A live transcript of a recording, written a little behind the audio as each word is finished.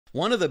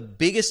One of the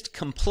biggest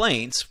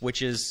complaints,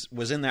 which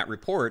was in that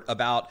report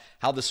about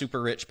how the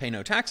super rich pay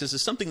no taxes,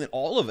 is something that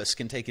all of us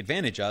can take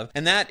advantage of,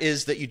 and that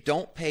is that you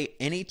don't pay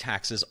any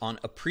taxes on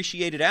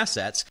appreciated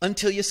assets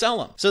until you sell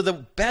them. So the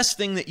best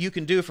thing that you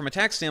can do from a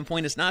tax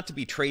standpoint is not to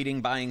be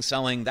trading, buying,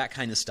 selling, that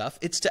kind of stuff.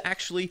 It's to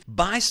actually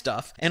buy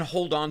stuff and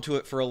hold on to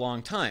it for a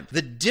long time.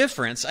 The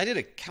difference, I did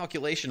a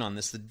calculation on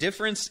this, the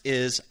difference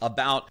is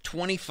about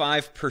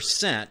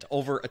 25%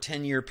 over a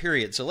 10-year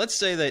period. So let's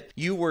say that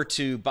you were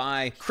to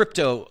buy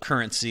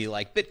cryptocurrency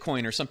like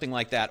Bitcoin or something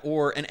like that,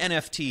 or an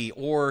NFT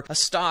or a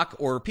stock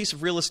or a piece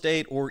of real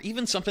estate or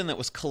even something that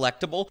was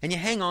collectible, and you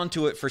hang on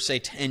to it for say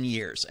 10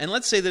 years. And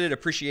let's say that it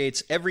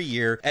appreciates every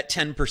year at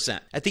 10%.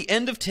 At the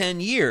end of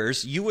 10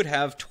 years, you would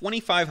have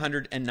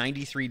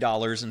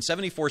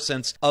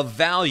 $2,593.74 of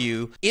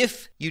value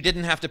if you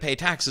didn't have to pay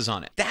taxes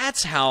on it.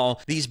 That's how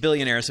these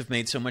billionaires have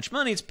made so much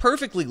money. It's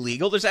perfectly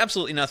legal. There's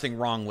absolutely nothing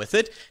wrong with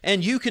it,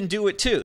 and you can do it too.